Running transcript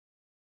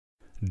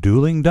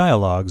Dueling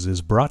Dialogues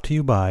is brought to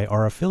you by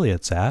our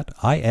affiliates at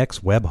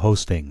IX Web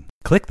Hosting.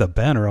 Click the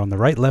banner on the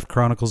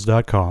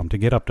rightleftchronicles.com to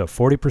get up to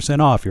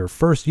 40% off your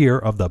first year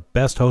of the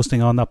best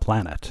hosting on the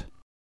planet.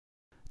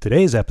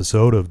 Today's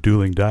episode of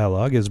Dueling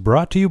Dialogue is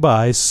brought to you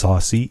by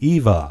Saucy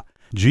Eva.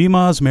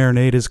 GMA's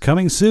marinade is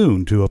coming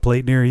soon to a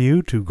plate near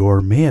you to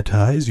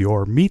gourmetize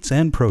your meats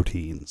and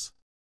proteins.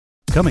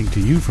 Coming to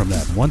you from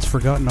that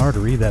once-forgotten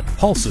artery that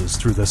pulses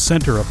through the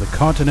center of the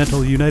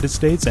continental United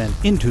States and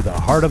into the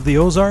heart of the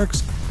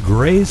Ozarks,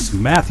 Grace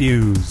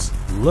Matthews.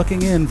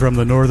 Looking in from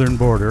the northern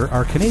border,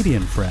 our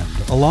Canadian friend,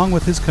 along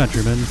with his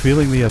countrymen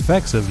feeling the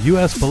effects of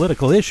U.S.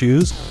 political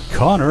issues,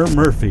 Connor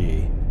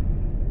Murphy.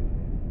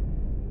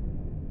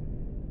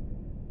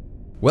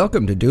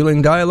 Welcome to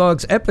Dueling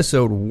Dialogues,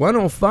 episode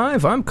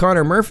 105. I'm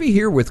Connor Murphy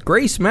here with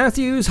Grace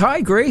Matthews.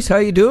 Hi, Grace. How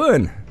you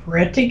doing?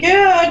 Pretty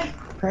good.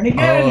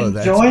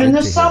 Enjoying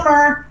the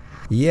summer.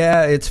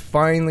 Yeah, it's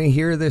finally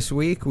here this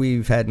week.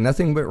 We've had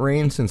nothing but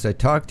rain since I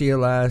talked to you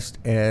last,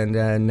 and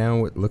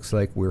now it looks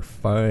like we're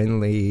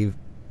finally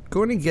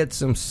going to get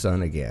some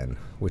sun again,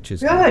 which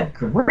is good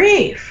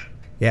grief.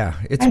 Yeah,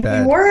 it's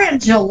bad. We're in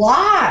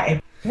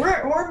July.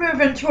 We're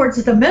moving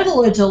towards the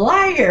middle of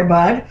July here,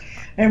 bud.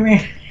 I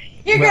mean,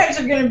 you guys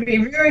are going to be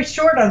very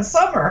short on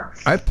summer.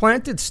 I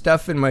planted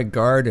stuff in my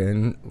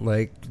garden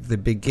like the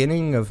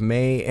beginning of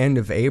May, end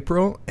of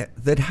April,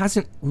 that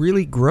hasn't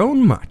really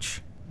grown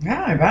much.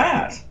 Yeah, I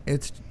bet.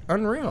 It's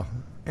unreal.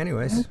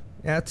 Anyways,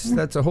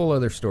 that's a whole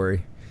other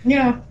story.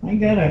 Yeah, I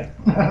get it.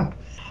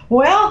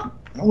 Well,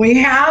 we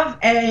have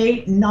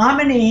a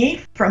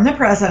nominee from the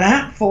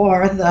president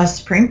for the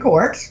Supreme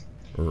Court.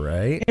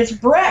 Right. It's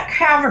Brett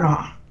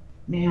Kavanaugh.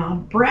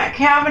 Now, Brett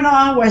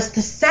Kavanaugh was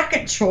the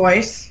second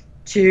choice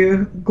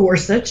to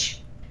Gorsuch.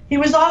 He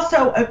was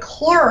also a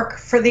clerk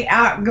for the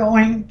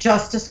outgoing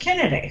Justice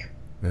Kennedy.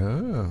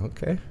 Oh,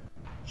 okay.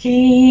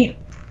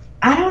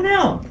 I don't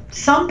know.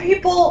 Some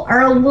people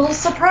are a little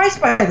surprised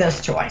by this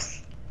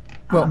choice.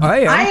 Well, I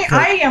am.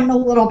 I am a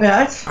little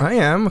bit. I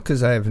am,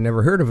 because I've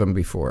never heard of him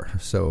before.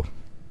 So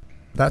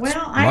that's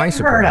my surprise.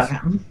 I've heard of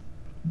him,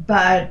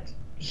 but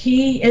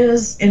he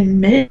is in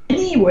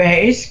many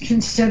ways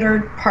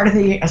considered part of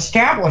the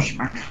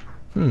establishment.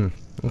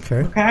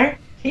 Okay. Okay.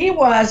 He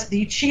was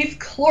the chief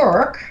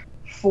clerk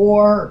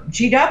for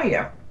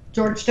GW,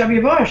 George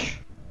W. Bush.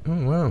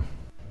 Oh, wow.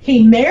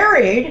 He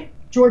married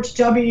George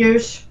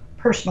W.'s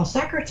personal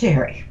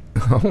secretary.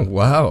 Oh,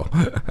 wow.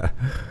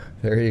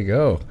 There you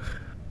go.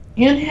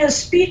 In his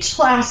speech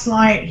last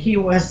night, he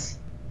was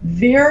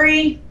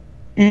very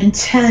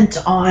intent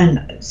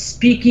on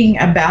speaking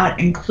about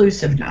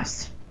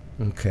inclusiveness.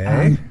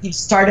 Okay. He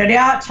started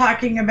out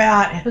talking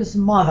about his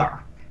mother,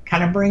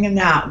 kind of bringing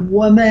that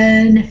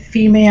woman,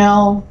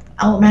 female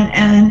element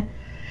in,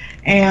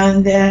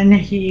 and then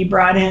he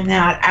brought in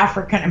that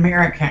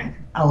African-American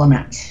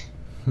element.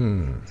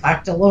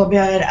 Talked a little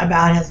bit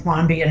about his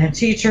mom being a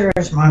teacher,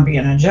 his mom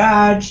being a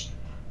judge.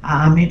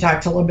 He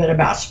talked a little bit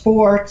about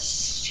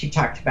sports. He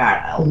talked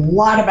about a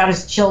lot about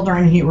his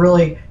children. He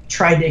really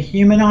tried to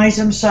humanize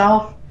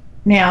himself.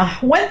 Now,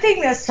 one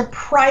thing that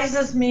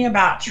surprises me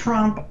about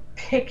Trump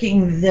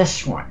picking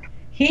this one,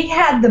 he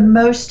had the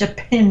most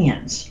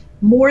opinions,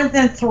 more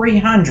than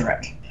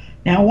 300.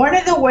 Now, one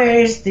of the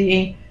ways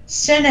the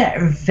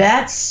Senate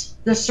vets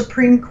the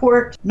Supreme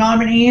Court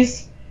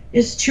nominees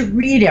is to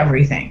read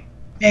everything,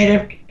 made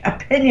an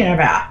opinion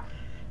about.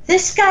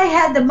 This guy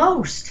had the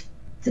most.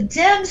 The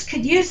Dems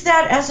could use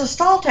that as a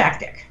stall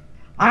tactic.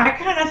 I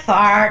kind of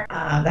thought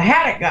the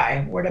Haddock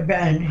guy would have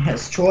been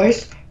his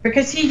choice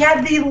because he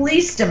had the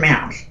least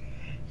amount.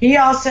 He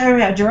also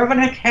had driven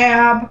a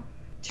cab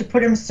to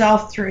put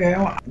himself through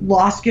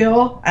law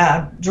school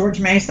at George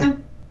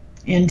Mason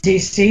in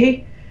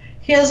D.C.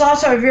 He is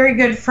also a very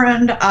good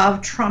friend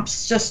of Trump's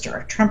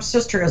sister. Trump's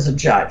sister is a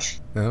judge.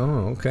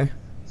 Oh, okay.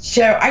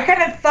 So I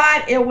kind of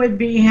thought it would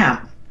be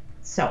him.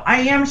 So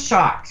I am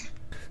shocked.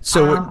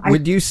 So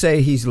would you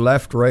say he's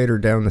left, right, or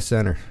down the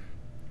center?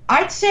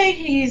 I'd say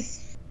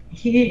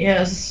he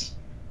is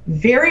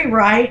very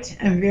right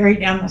and very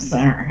down the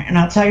center. And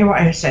I'll tell you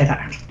why I say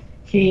that.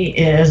 He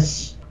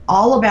is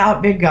all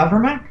about big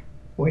government,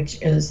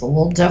 which is a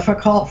little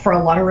difficult for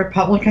a lot of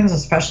Republicans,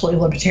 especially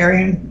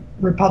libertarian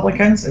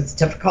Republicans. It's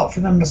difficult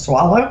for them to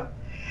swallow.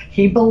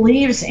 He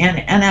believes in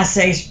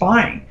NSA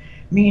spying,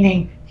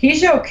 meaning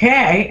he's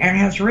okay and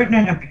has written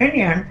an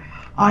opinion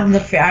on the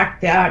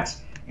fact that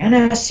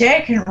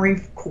NSA can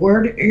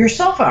record your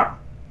cell phone.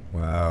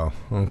 Wow,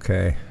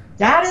 okay.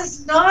 That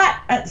is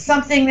not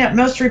something that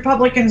most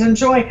Republicans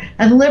enjoy,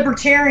 and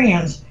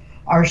libertarians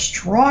are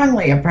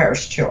strongly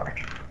opposed to it.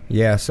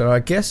 Yeah, so I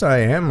guess I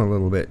am a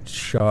little bit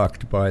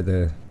shocked by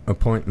the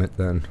appointment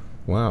then.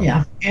 Wow.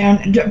 Yeah,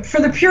 and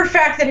for the pure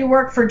fact that he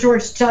worked for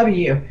George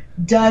W.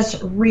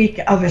 does reek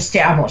of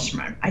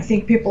establishment. I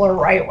think people are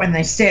right when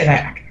they say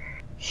that.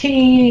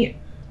 He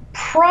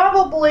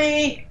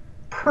probably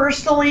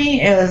personally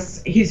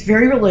he's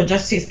very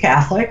religious, he's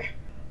Catholic.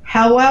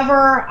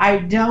 However, I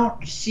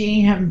don't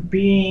see him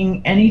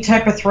being any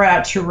type of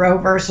threat to Roe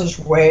versus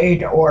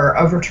Wade or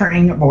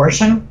overturning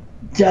abortion.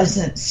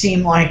 doesn't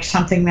seem like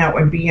something that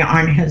would be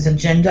on his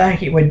agenda.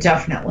 He would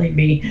definitely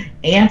be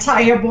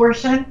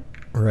anti-abortion.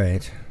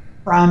 Right.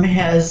 From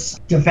his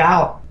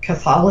devout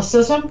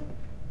Catholicism,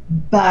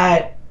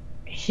 but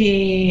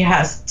he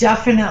has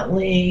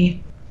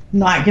definitely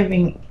not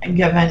given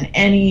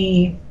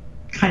any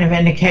kind of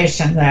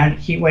indication that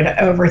he would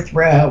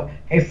overthrow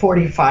a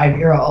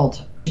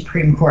 45-year-old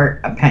Supreme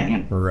Court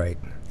opinion. Right.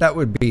 That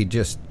would be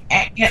just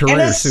and career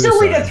it's suicide.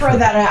 Silly to throw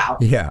that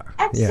out. Yeah.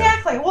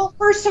 Exactly. Yeah. Well,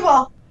 first of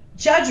all,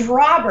 Judge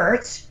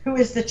Roberts, who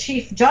is the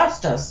Chief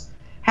Justice,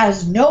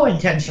 has no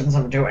intentions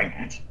of doing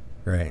it.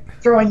 Right.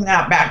 Throwing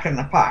that back in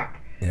the pot.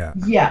 Yeah.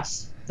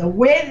 Yes, the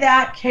way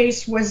that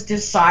case was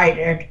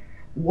decided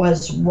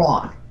was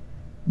wrong.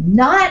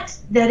 Not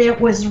that it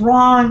was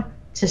wrong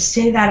to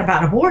say that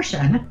about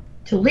abortion,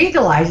 to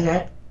legalize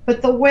it,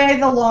 but the way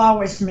the law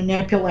was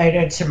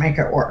manipulated to make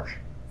it work.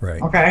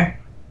 Right. Okay?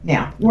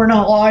 Now, we're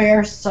not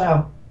lawyers,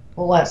 so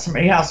we'll let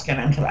somebody else get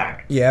into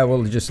that. Yeah,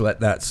 we'll just let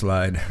that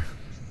slide.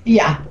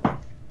 Yeah,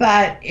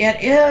 but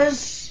it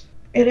is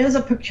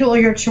a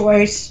peculiar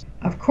choice.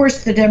 Of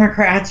course, the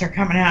Democrats are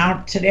coming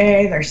out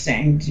today. They're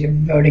saying to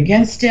vote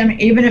against him,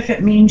 even if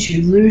it means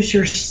you lose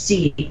your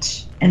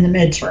seat in the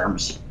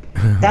midterms.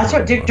 That's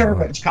what Dick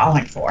Durbin's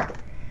calling for.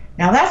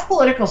 Now, that's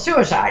political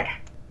suicide.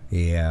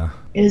 Yeah.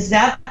 Is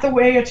that the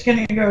way it's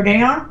going to go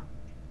down?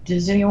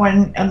 Does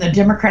anyone on the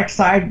Democrat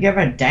side give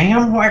a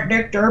damn what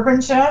Dick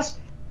Durbin says?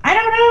 I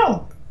don't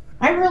know.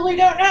 I really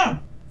don't know.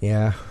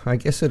 Yeah, I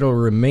guess it'll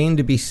remain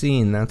to be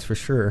seen, that's for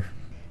sure.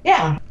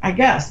 Yeah, I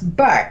guess.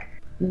 But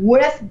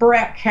with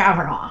Brett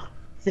Kavanaugh,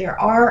 there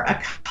are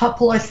a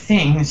couple of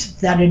things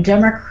that a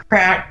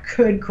Democrat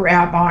could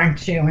grab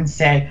onto and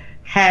say,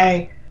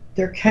 hey,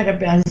 there could have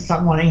been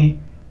somebody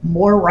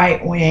more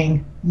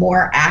right-wing,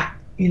 more of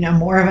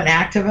an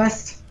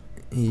activist.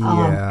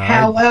 Yeah.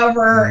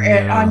 However,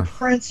 on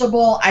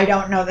principle, I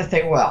don't know that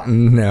they will.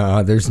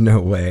 No, there's no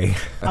way.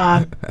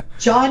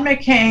 John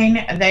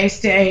McCain, they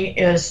say,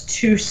 is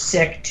too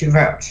sick to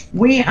vote.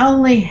 We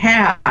only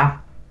have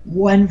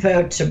one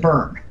vote to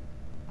burn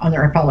on the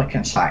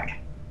Republican side.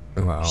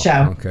 Wow.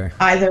 So okay.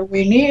 Either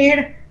we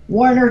need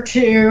one or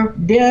two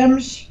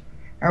Dems,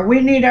 or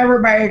we need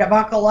everybody to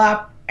buckle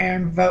up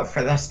and vote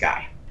for this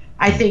guy.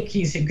 I think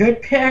he's a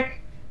good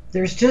pick.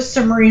 There's just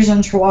some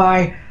reasons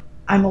why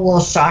I'm a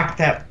little shocked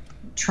that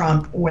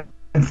Trump went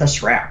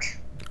this route.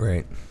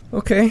 Right.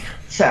 Okay.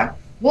 So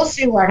we'll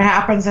see what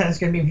happens, and it's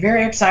going to be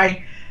very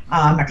exciting.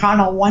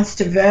 McConnell wants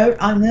to vote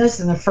on this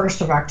in the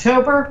 1st of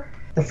October.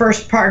 The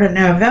first part of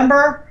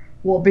November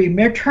will be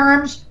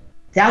midterms.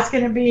 That's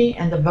going to be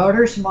in the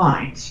voters'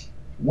 minds,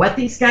 what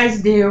these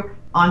guys do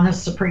on the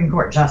Supreme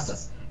Court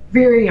justice.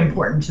 Very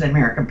important to the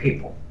American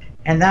people.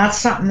 And that's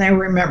something they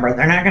remember.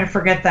 They're not going to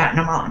forget that in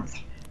a month.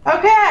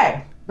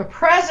 Okay, the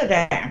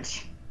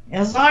president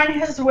is on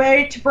his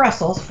way to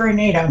Brussels for a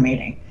NATO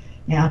meeting.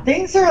 Now,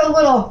 things are a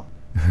little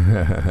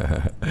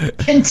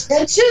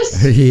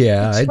contentious.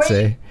 Yeah, I'd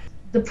say.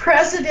 The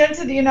president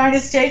of the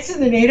United States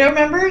and the NATO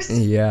members.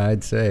 Yeah,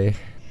 I'd say.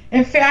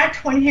 In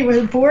fact, when he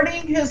was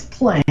boarding his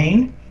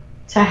plane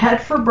to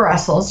head for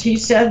Brussels, he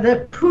said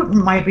that Putin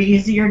might be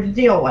easier to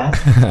deal with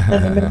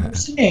than the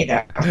members of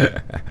NATO.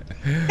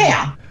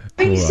 Yeah,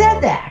 but he said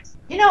that.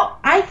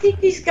 I think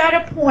he's got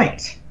a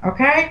point,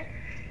 okay?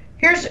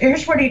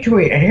 Here's what he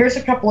tweeted. Here's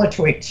a couple of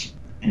tweets.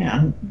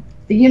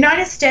 The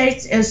United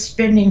States is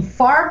spending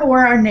far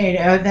more on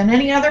NATO than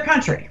any other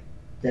country.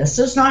 This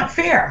is not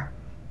fair,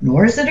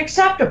 nor is it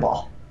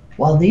acceptable.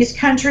 While these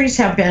countries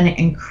have been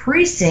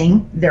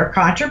increasing their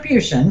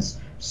contributions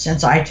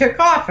since I took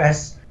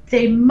office,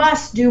 they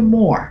must do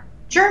more.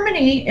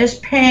 Germany is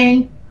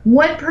paying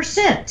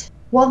 1%,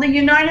 while the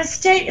United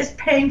States is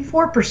paying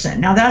 4%.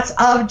 Now that's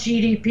of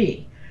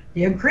GDP.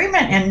 The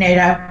agreement in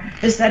NATO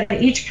is that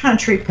each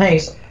country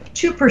pays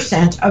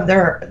 2% of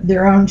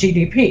their own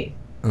GDP.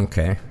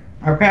 Okay.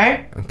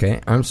 Okay? Okay.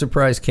 I'm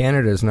surprised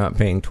Canada's not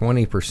paying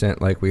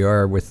 20% like we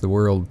are with the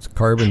world's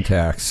carbon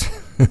tax.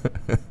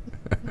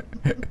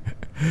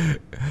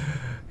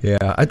 Yeah,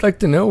 I'd like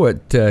to know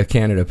what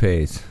Canada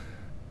pays.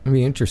 It'd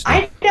be interesting.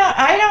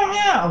 I don't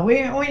know.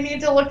 We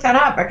need to look that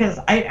up because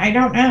I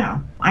don't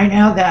know. I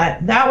know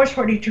that was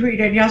what he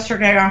tweeted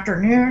yesterday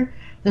afternoon.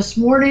 This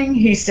morning,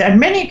 he said,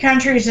 many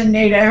countries in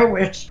NATO,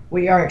 which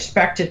we are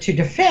expected to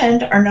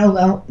defend, are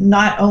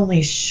not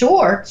only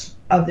short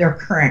of their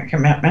current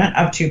commitment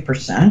of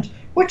 2%,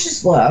 which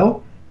is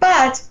low,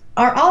 but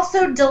are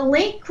also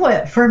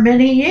delinquent for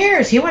many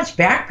years. He wants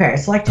back pay.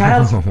 It's like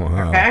child support,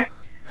 okay?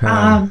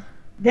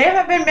 They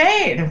haven't been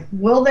made.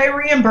 Will they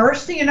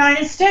reimburse the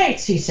United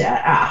States, he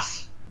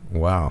asked.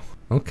 Wow.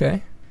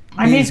 Okay.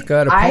 He's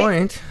got a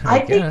point. I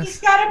think he's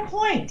got a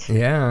point.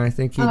 Yeah, I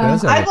think he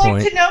does have a point.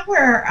 I'd like to know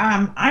where,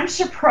 I'm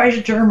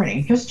surprised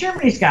Germany, because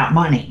Germany's got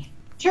money.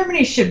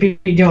 Germany should be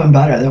doing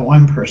better than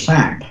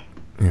 1%.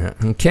 Yeah,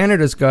 and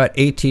Canada's got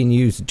 18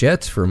 used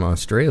jets from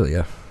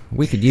Australia.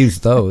 We could use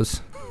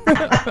those.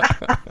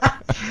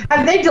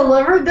 Have they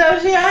delivered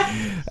those yet?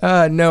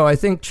 No, I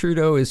think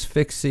Trudeau is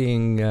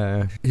fixing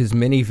his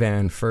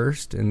minivan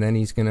first, and then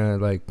he's gonna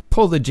like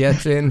pull the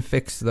jets in,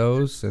 fix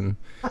those,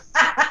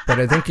 but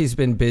I think he's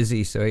been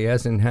busy, so he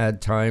hasn't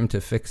had time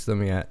to fix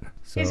them yet.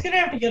 So, he's gonna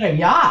have to get a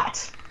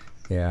yacht.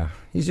 Yeah,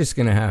 he's just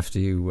gonna have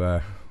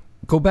to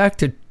go back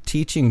to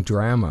teaching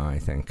drama. I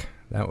think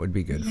that would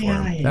be good for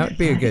him. That would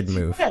be a good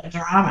move. Good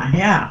drama,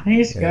 yeah,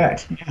 he's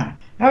good. Yeah.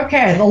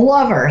 Okay, the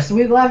lovers.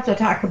 We love to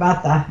talk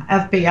about the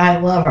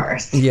FBI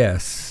lovers.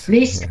 Yes.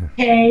 Lisa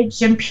Page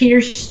and Peter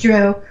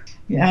Strzok.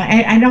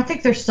 Yeah, I don't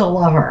think they're still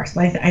lovers.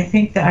 I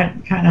think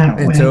that kind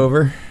of It's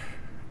over.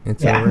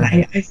 It's over.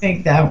 I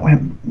think that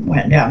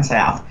went down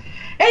south.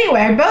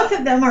 Anyway, both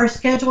of them are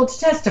scheduled to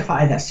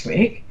testify this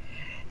week.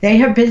 They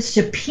have been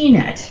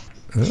subpoenaed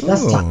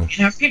this time.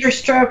 Peter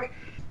Strzok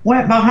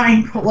went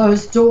behind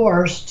closed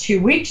doors 2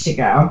 weeks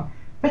ago,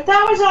 but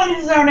that was on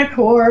his own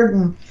accord,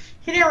 and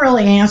he didn't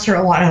really answer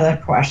a lot of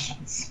the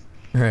questions.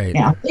 Right.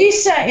 Now,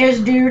 Lisa is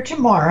due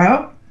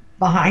tomorrow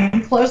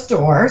behind closed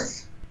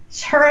doors.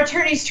 Her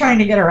attorney's trying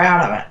to get her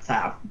out of it,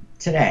 though,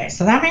 today.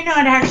 So that may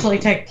not actually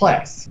take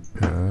place.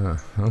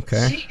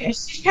 Okay.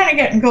 She's kind of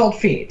getting cold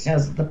feet,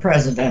 as the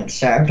president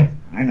said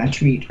in a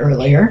tweet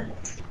earlier.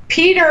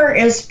 Peter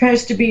is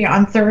supposed to be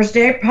on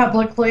Thursday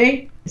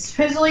publicly.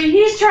 Supposedly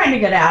he's trying to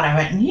get out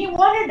of it, and he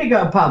wanted to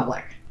go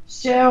public.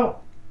 So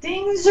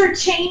things are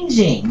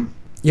changing.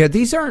 Yeah,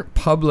 these aren't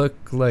public,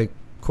 like,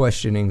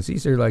 questionings.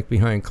 These are, like,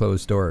 behind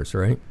closed doors,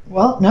 right?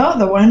 Well, no,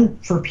 the one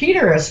for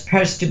Peter is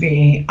supposed to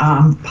be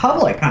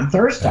public on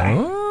Thursday.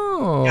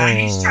 Oh. Yeah,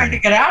 he's trying to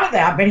get out of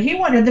that, but he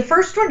wanted the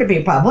first one to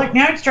be public.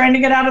 Now he's trying to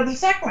get out of the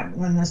second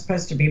one that's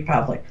supposed to be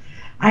public.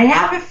 I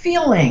have a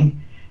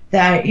feeling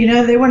that,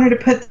 they wanted to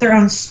put their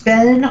own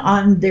spin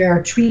on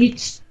their tweet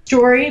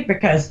story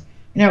because,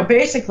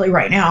 basically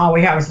right now all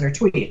we have is their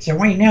tweets, and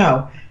we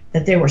know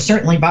that they were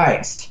certainly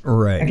biased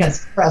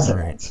against the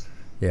president. Right.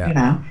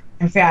 Yeah.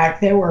 In fact,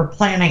 they were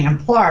planning and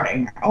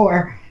plotting,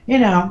 or,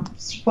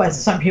 what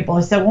some people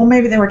have said, well,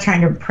 maybe they were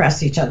trying to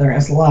impress each other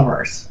as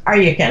lovers. Are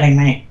you kidding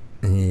me?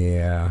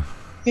 Yeah.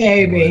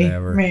 Maybe.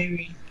 Whatever.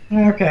 Maybe.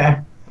 Okay.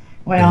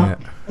 Well,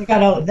 they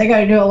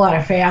gotta do a lot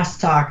of fast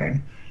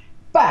talking.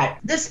 But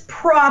this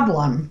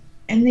problem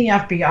in the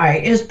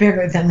FBI is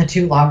bigger than the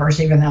two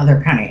lovers, even though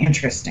they're kind of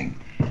interesting.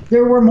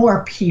 There were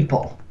more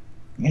people.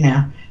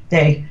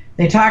 They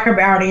talk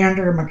about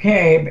Andrew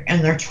McCabe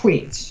in their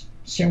tweets.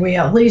 So we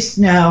at least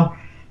know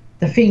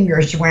the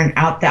fingers went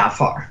out that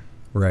far.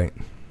 Right.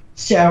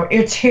 So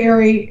it's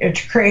hairy,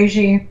 it's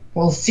crazy.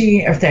 We'll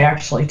see if they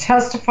actually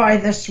testify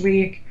this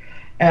week.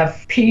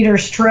 If Peter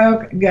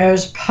Strzok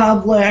goes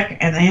public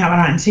and they have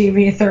it on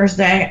TV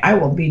Thursday, I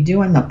will be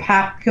doing the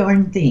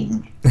popcorn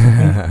thing.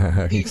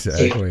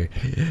 Exactly.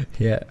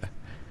 Yeah.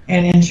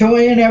 And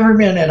enjoying every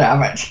minute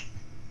of it.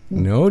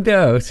 No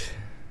doubt.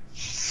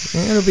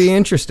 It'll be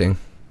interesting.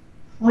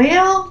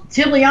 Well,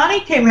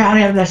 Giuliani came out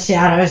of the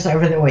shadows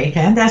over the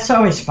weekend. That's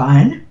always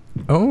fun.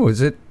 Oh,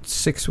 is it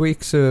 6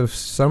 weeks of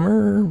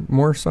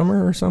more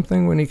summer or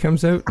something when he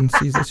comes out and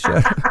sees his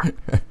shadow?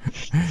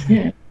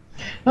 Yeah.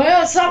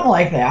 Well, something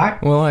like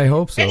that. Well, I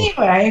hope so.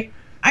 Anyway,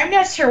 I'm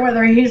not sure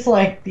whether he's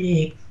like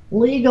the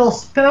legal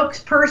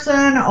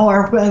spokesperson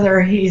or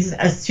whether he's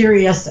a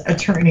serious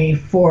attorney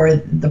for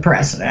the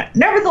president.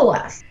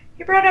 Nevertheless,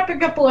 he brought up a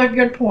couple of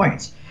good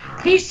points.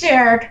 He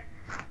said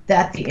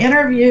that the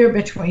interview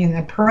between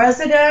the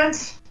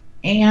president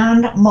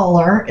and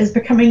Mueller is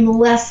becoming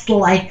less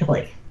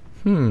likely.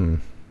 And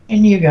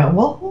you go,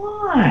 well,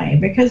 why?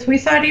 Because we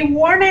thought he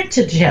wanted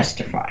to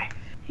testify.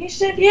 He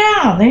said,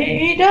 yeah,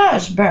 he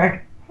does,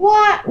 but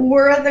what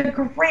were the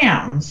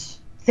grounds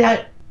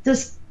that the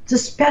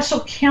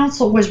special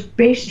counsel was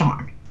based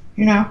on?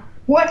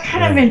 What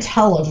kind of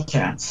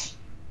intelligence?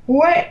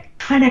 What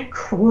kind of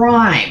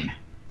crime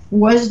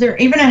was there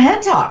even a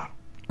hint of?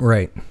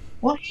 Right.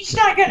 Well, he's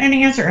not getting an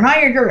answer, and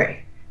I agree.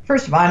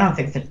 First of all, I don't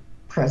think the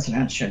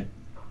president should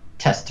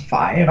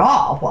testify at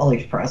all while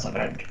he's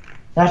president.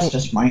 That's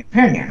just my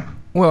opinion.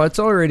 Well, it's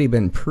already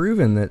been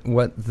proven that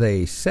what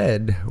they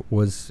said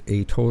was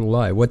a total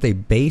lie. What they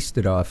based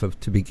it off of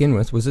to begin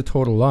with was a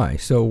total lie.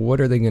 So what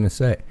are they going to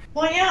say?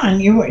 Well, yeah,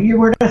 and you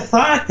would have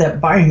thought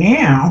that by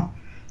now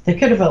they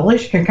could have at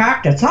least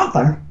concocted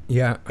something.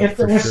 Yeah, if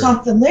there was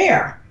something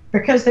there.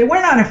 Because they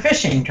went on a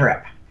fishing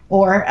trip,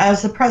 or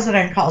as the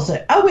president calls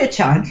it, a witch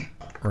hunt.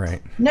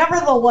 Right.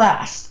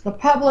 Nevertheless, the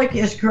public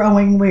is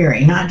growing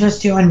weary, not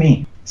just you and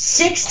me.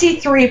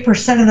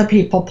 63% of the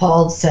people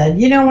polled said,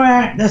 you know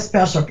what, the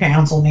special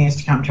counsel needs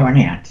to come to an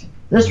end.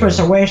 This was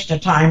a waste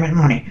of time and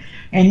money.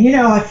 And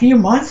a few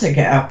months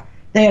ago,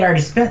 they had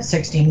already spent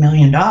 $16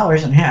 million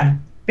and had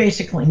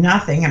basically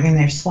nothing. I mean,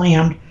 they've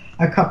slammed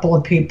a couple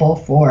of people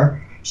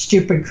for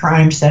stupid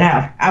crimes that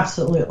have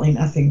absolutely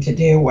nothing to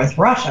do with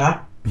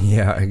Russia.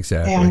 Yeah,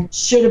 exactly. And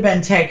should have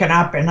been taken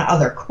up in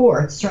other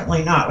courts,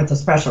 certainly not with the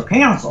special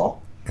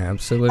counsel.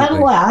 Absolutely.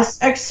 Unless,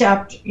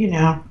 except,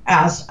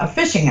 as a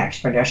fishing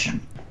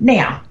expedition.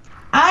 Now,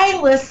 I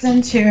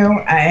listened to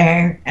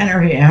an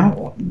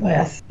interview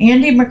with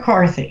Andy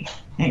McCarthy.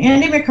 And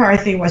Andy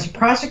McCarthy was a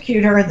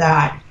prosecutor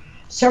that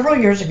several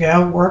years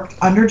ago worked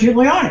under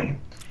Giuliani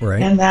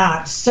Right. in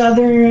that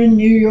southern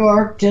New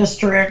York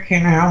district,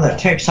 that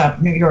takes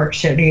up New York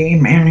City,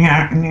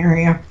 Manhattan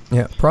area.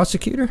 Yeah.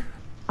 Prosecutor?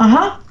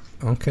 Uh-huh.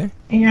 Okay.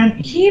 And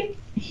he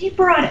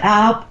brought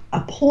up a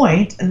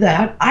point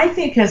that I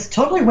think has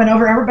totally went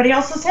over everybody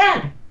else's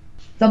head.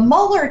 The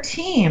Mueller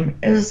team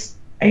is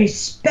a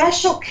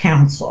special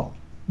counsel,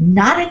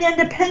 not an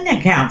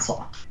independent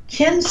counsel.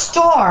 Ken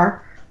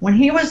Starr, when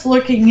he was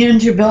looking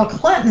into Bill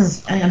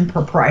Clinton's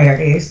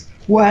improprieties,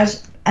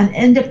 was an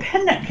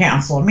independent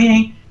counsel,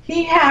 meaning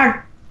he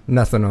had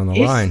Nothing on the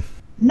line.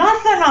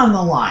 nothing on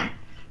the line.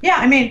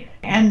 Yeah,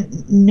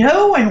 and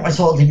no one was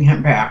holding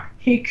him back.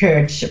 He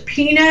could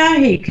subpoena,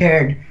 he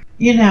could,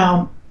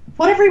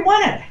 whatever he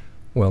wanted.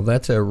 Well,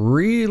 that's a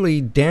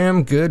really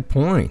damn good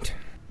point.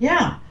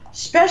 Yeah.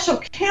 Special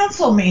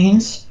counsel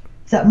means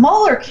that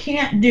Mueller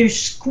can't do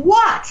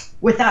squat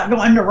without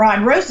going to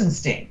Rod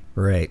Rosenstein.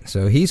 Right.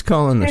 So he's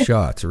calling the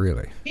shots,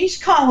 really. He's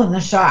calling the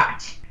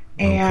shots.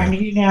 And,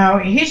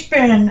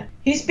 Okay.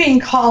 he's being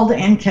called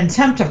in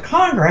contempt of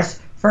Congress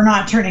for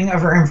not turning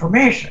over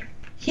information.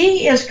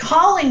 He is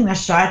calling the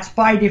shots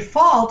by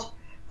default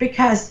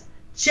because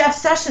Jeff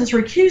Sessions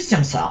recused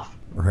himself.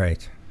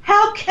 Right.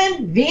 How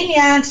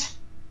convenient.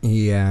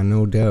 Yeah,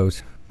 no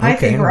doubt. I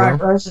Okay, think Rod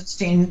well,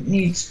 Rosenstein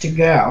needs to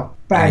go.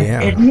 But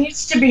Yeah. it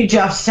needs to be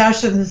Jeff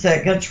Sessions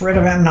that gets rid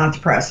of him, not the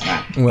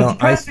president. Well, But the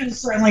president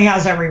certainly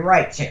has every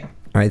right to.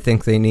 I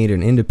think they need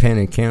an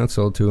independent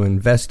counsel to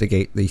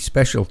investigate the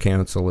special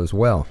counsel as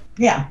well.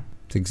 Yeah.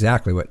 It's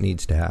exactly what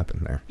needs to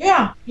happen there.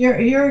 Yeah,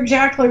 you're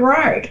exactly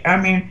right.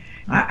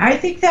 I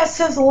think that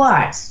says a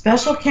lot.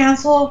 Special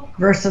counsel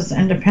versus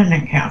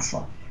independent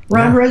counsel.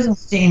 Ron Yeah.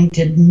 Rosenstein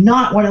did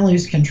not want to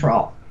lose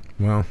control.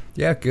 Well,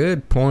 yeah,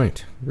 good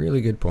point.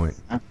 Really good point.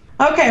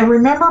 Okay,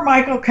 remember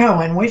Michael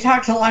Cohen. We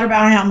talked a lot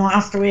about him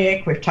last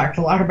week. We've talked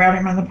a lot about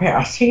him in the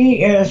past.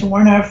 He is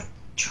one of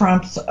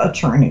Trump's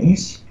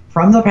attorneys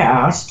from the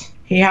past.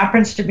 He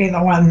happens to be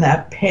the one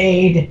that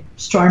paid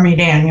Stormy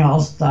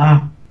Daniels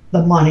the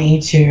money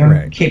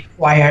to keep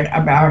quiet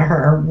about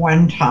her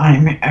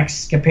one-time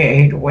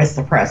escapade with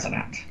the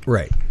president.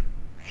 Right.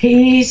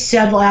 He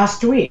said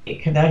last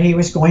week that he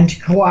was going to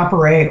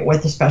cooperate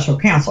with the special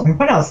counsel.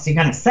 What else is he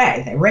going to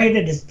say? They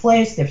raided his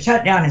place. They've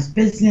shut down his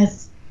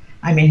business.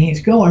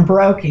 He's going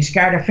broke. He's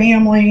got a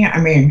family.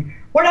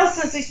 What else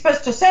is he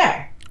supposed to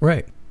say?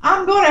 Right.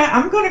 I'm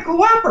gonna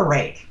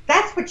cooperate.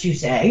 That's what you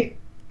say.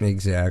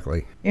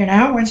 Exactly.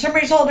 When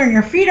somebody's holding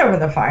your feet over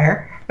the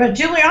fire. But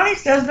Giuliani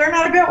says they're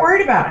not a bit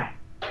worried about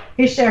it.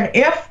 He said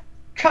if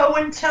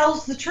Cohen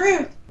tells the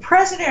truth, the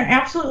president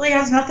absolutely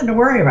has nothing to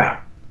worry about.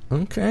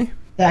 Okay.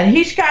 That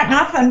he's got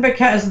nothing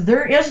because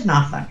there is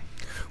nothing.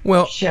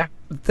 Well, Sure.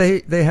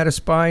 they had a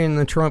spy in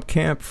the Trump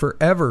camp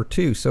forever,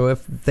 too. So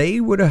if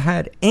they would have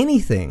had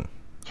anything,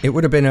 it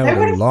would have been out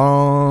a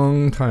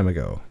long time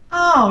ago.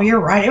 Oh, you're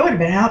right. It would have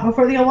been out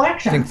before the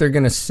election. Think they're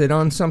going to sit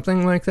on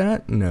something like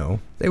that? No.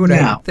 They would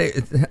have.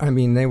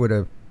 They would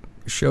have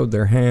showed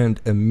their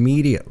hand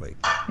immediately.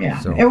 Yeah.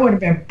 So. It would have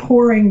been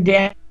pouring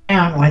down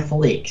with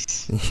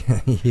leaks.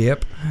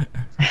 Yep.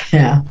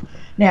 Yeah.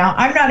 Now,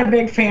 I'm not a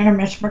big fan of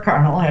Mitch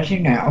McConnell, as you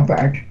know,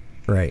 but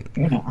Right.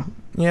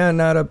 Yeah,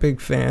 not a big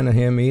fan of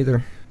him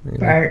either.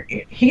 But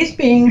he's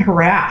being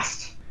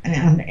harassed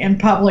and in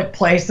public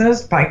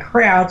places by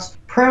crowds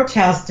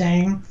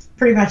protesting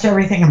pretty much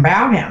everything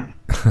about him.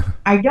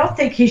 I don't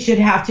think he should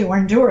have to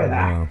endure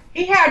that. Wow.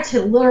 He had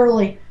to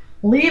literally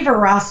leave a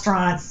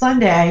restaurant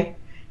Sunday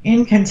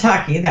in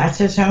Kentucky, that's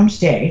his home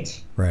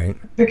state, Right.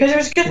 because it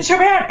was getting so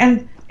bad.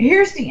 And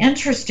here's the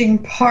interesting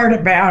part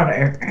about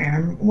it.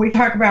 And we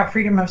talk about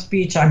freedom of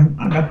speech. I'm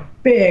a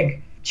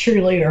big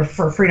cheerleader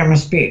for freedom of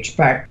speech,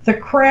 but the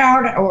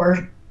crowd,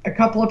 or a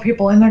couple of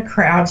people in the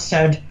crowd,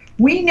 said,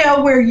 "We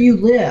know where you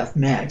live,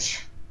 Mitch."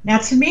 Now,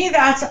 to me,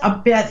 that's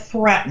a bit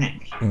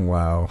threatening.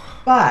 Wow.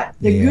 But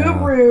the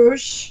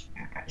gurus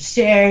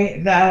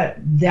say that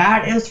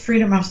that is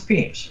freedom of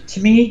speech.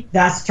 To me,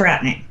 that's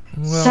threatening.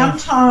 Well,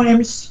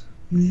 Sometimes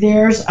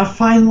there's a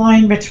fine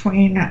line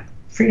between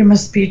freedom of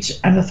speech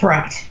and a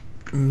threat.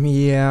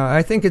 Yeah,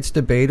 I think it's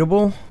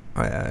debatable.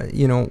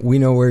 We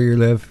know where you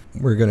live.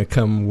 We're going to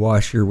come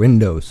wash your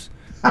windows.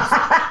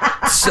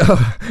 So,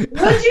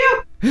 Would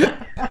you?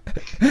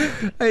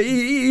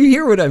 you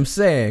hear what I'm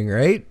saying,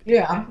 right?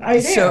 Yeah, I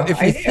do. So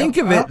if you think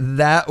of it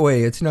that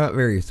way, it's not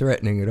very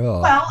threatening at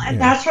all. Well, and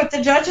that's what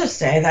the judges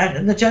say.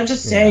 That the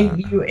judges say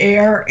you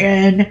err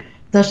in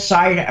the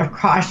side of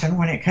caution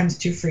when it comes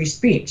to free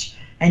speech.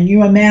 And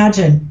you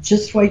imagine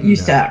just what you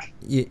said.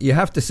 You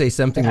have to say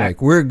something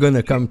like, "We're going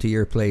to come to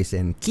your place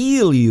and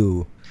kill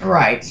you."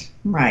 Right.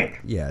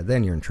 Yeah,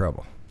 then you're in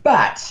trouble.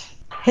 But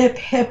hip,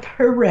 hip,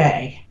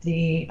 hooray.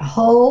 The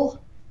whole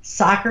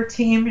soccer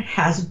team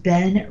has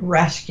been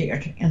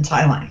rescued in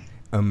Thailand.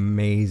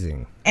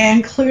 Amazing.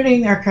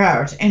 Including their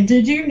coach. And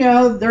did you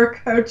know their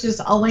coach is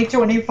only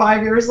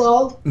 25 years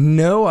old?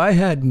 No, I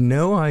had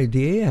no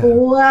idea.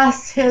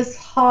 Bless his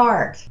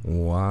heart.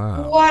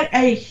 Wow. What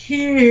a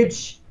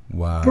huge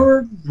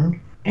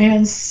burden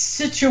and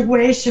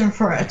situation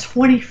for a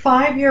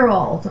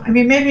 25-year-old. I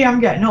mean, maybe I'm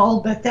getting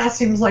old, but that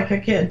seems like a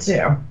kid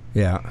too.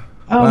 Yeah.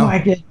 Oh, Well, my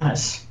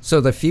goodness.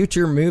 So the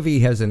future movie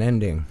has an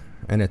ending,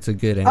 and it's a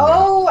good ending.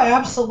 Oh,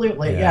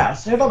 absolutely, Yeah.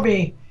 yes. It'll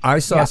be. I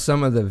saw Yeah.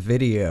 some of the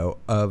video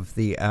of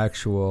the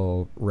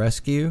actual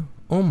rescue.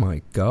 Oh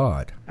my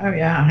God. Oh,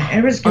 yeah.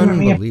 It was giving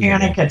me a Unbelievable.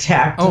 panic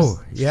attack just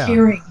yeah.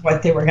 hearing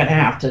what they were going to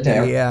have to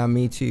do. Yeah,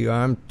 me too.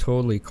 I'm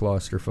totally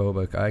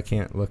claustrophobic. I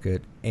can't look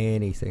at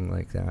anything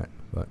like that.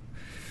 But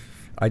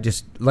I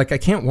just, like, I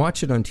can't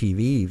watch it on TV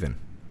even.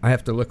 I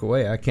have to look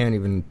away. I can't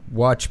even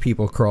watch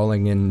people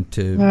crawling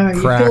into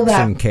You cracks feel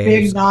that and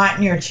caves. big knot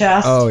in your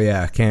chest. Oh,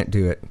 yeah. Can't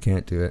do it.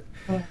 Can't do it.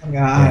 Oh, my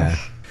Yeah.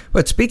 gosh.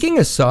 But speaking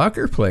of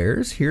soccer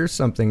players, here's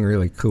something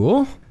really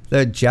cool.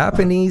 The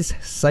Japanese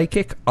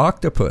psychic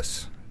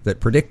octopus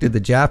that predicted the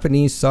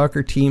Japanese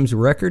soccer team's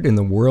record in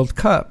the World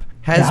Cup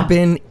has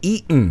been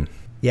eaten.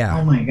 Yeah.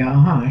 Oh, my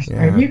gosh.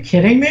 Yeah. Are you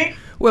kidding me?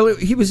 Well,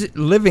 he was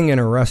living in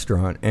a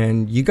restaurant,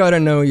 and you got to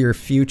know your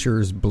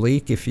future's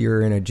bleak if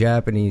you're in a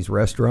Japanese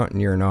restaurant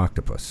and you're an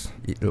octopus.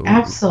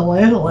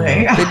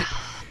 Absolutely.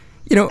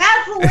 You know,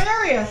 That's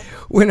hilarious.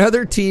 when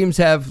other teams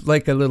have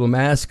like a little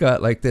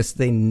mascot like this,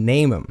 they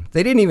name him.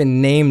 They didn't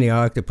even name the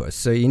octopus,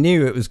 so you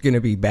knew it was going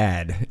to be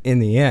bad in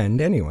the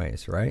end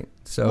anyways, right?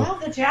 So Well,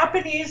 the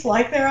Japanese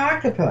like their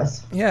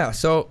octopus. yeah,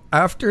 so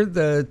after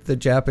the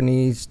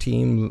Japanese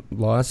team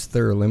lost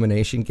their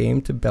elimination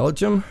game to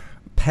Belgium,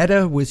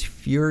 PETA was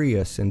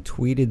furious and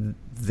tweeted,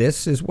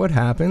 "This is what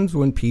happens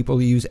when people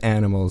use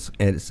animals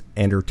as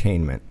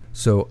entertainment."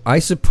 So I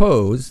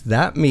suppose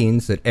that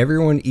means that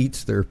everyone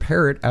eats their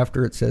parrot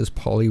after it says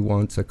Polly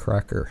wants a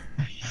cracker.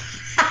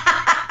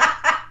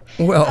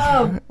 Well,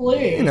 Oh,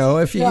 please. you know,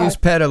 if you Yeah. use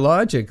PETA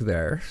logic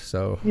there,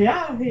 so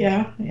Yeah.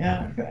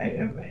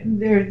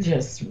 They're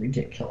just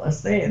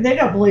ridiculous. They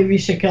don't believe you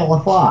should kill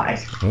a fly.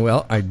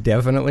 well, I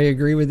definitely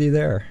agree with you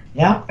there.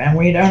 Yep, and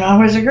we don't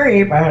always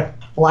agree, but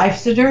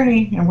life's a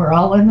journey, and we're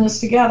all in this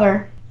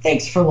together.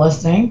 Thanks for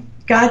listening.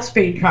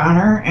 Godspeed,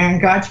 Connor,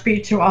 and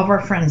Godspeed to all of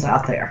our friends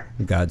out there.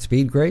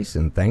 Godspeed, Grace,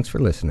 and thanks for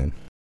listening.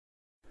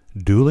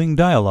 Dueling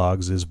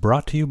Dialogues is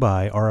brought to you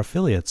by our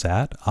affiliates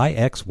at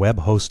IX Web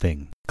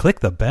Hosting.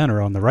 Click the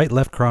banner on the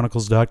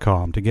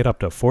rightleftchronicles.com to get up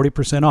to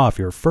 40% off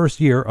your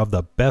first year of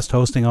the best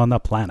hosting on the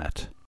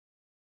planet.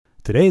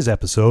 Today's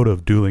episode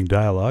of Dueling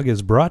Dialogue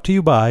is brought to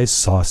you by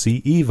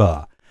Saucy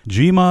Eva.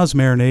 GMA's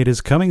marinade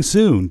is coming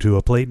soon to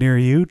a plate near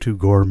you to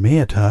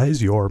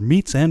gourmetize your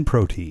meats and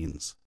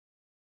proteins.